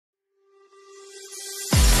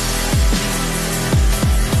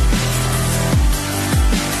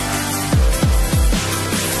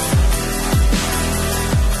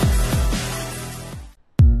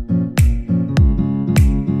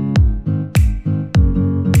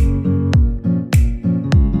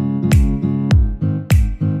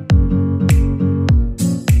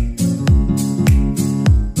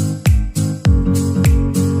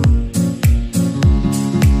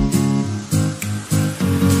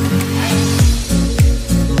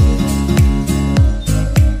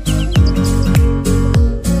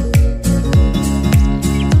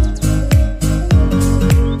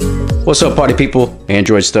What's up, party people?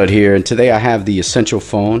 Android Stud here, and today I have the Essential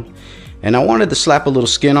phone, and I wanted to slap a little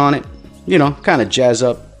skin on it, you know, kind of jazz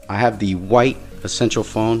up. I have the white Essential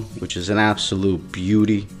phone, which is an absolute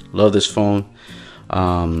beauty. Love this phone.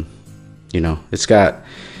 You know, it's got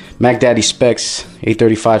Mac Daddy specs,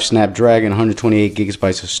 835 Snapdragon, 128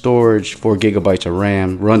 gigabytes of storage, 4 gigabytes of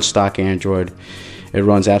RAM, runs stock Android. It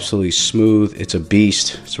runs absolutely smooth. It's a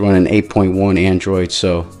beast. It's running 8.1 Android,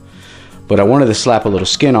 but I wanted to slap a little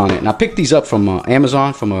skin on it. And I picked these up from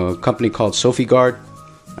Amazon from a company called SophieGuard.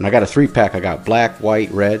 And I got a 3-pack. I got black, white,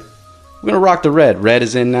 red. We're going to rock the red. Red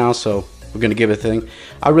is in now, so we're going to give it a thing.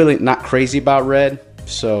 I'm really not crazy about red,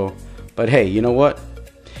 but hey, you know what?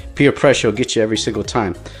 Peer pressure will get you every single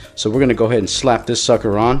time. So we're going to go ahead and slap this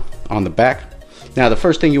sucker on the back. Now, the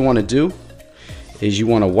first thing you want to do is you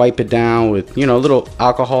want to wipe it down with, you know, a little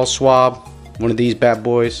alcohol swab, one of these bad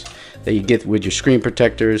boys that you get with your screen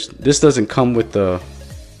protectors. This doesn't come with the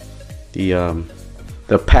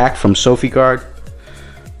pack from SophieGuard,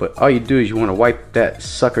 but all you do is you want to wipe that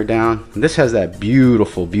sucker down. And this has that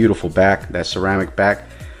beautiful back, that ceramic back.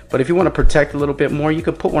 But if you want to protect a little bit more, you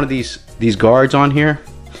could put one of these guards on here.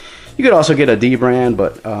 You could also get a D brand,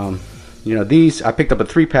 but you know, these I picked up a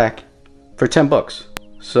 3-pack for 10 bucks.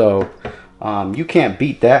 So you can't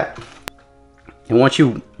beat that. And once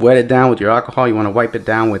you wet it down with your alcohol, you want to wipe it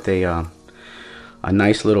down with a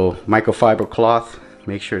nice little microfiber cloth.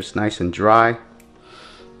 Make sure it's nice and dry,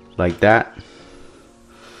 like that.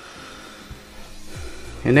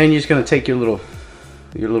 And then you're just gonna take your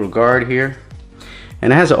little guard here,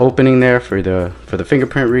 and it has an opening there for the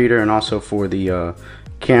fingerprint reader and also for the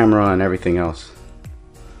camera and everything else.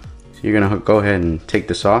 So you're gonna go ahead and take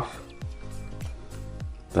this off,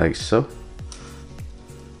 like so.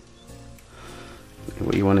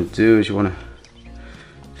 What you want to do is you want to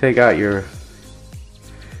take out your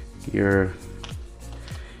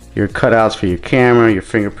cutouts for your camera, your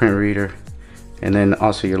fingerprint reader, and then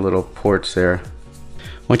also your little ports there.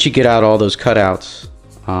 Once you get out all those cutouts,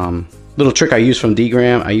 little trick I use from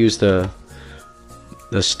Dgram, I use the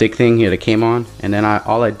stick thing here that came on, and then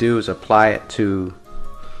all I do is apply it to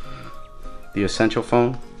the Essential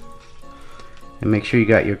phone and make sure you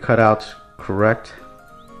got your cutouts correct.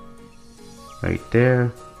 Right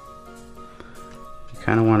there. You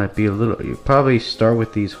kind of want to be you probably start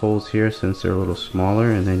with these holes here since they're a little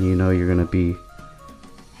smaller, and then you know you're going to be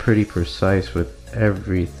pretty precise with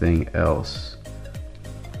everything else.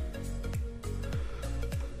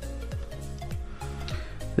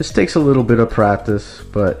 This takes a little bit of practice,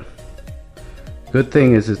 but good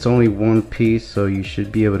thing is it's only one piece, so you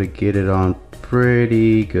should be able to get it on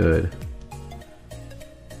pretty good.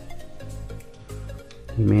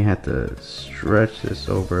 You may have to stretch this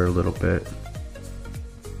over a little bit.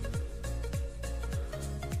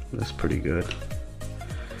 That's pretty good.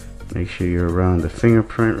 Make sure you're around the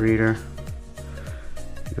fingerprint reader.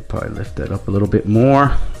 You could probably lift that up a little bit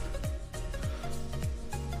more.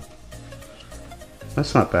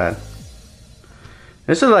 That's not bad.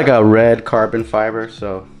 This is like a red carbon fiber,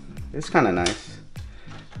 so it's kind of nice.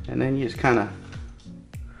 And then you just kind of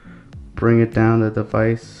bring it down the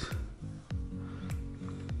device.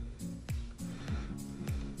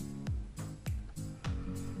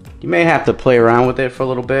 You may have to play around with it for a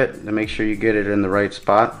little bit to make sure you get it in the right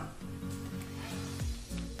spot.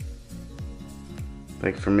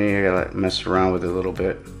 Like for me, I gotta mess around with it a little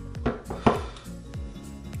bit.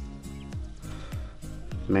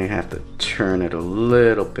 May have to turn it a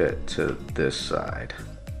little bit to this side.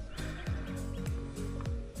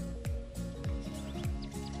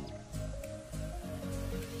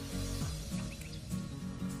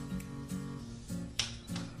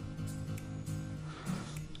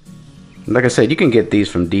 Like I said, you can get these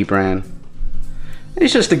from Dbrand.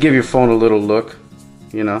 It's just to give your phone a little look,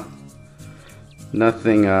 you know.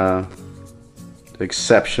 Nothing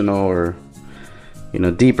exceptional, or you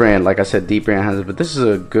know, Dbrand, like I said, Dbrand has it, but this is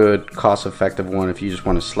a good cost-effective one if you just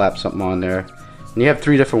want to slap something on there. And you have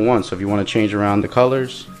 3 different ones, so if you want to change around the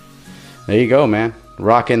colors, there you go, man.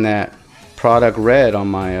 Rocking that product red on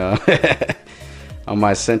my on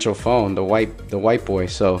my Essential phone, the white boy.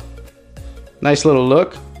 So nice little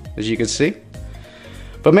look, as you can see.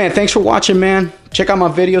 But man, thanks for watching, man. Check out my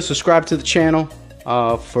videos, subscribe to the channel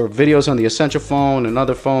for videos on the Essential phone and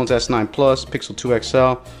other phones, S9 Plus, Pixel 2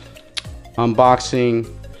 XL, unboxing,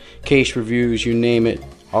 case reviews, you name it.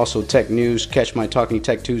 Also tech news. Catch my Talking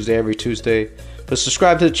Tech Tuesday every Tuesday. But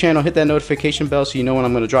subscribe to the channel, hit that notification bell so you know when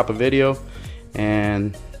I'm going to drop a video.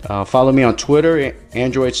 And follow me on Twitter,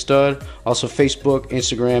 Android Stud. Also Facebook,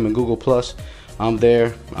 Instagram, and Google Plus. I'm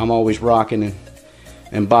there. I'm always rocking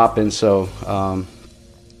and bopping. So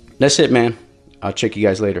that's it, man. I'll check you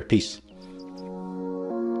guys later. Peace.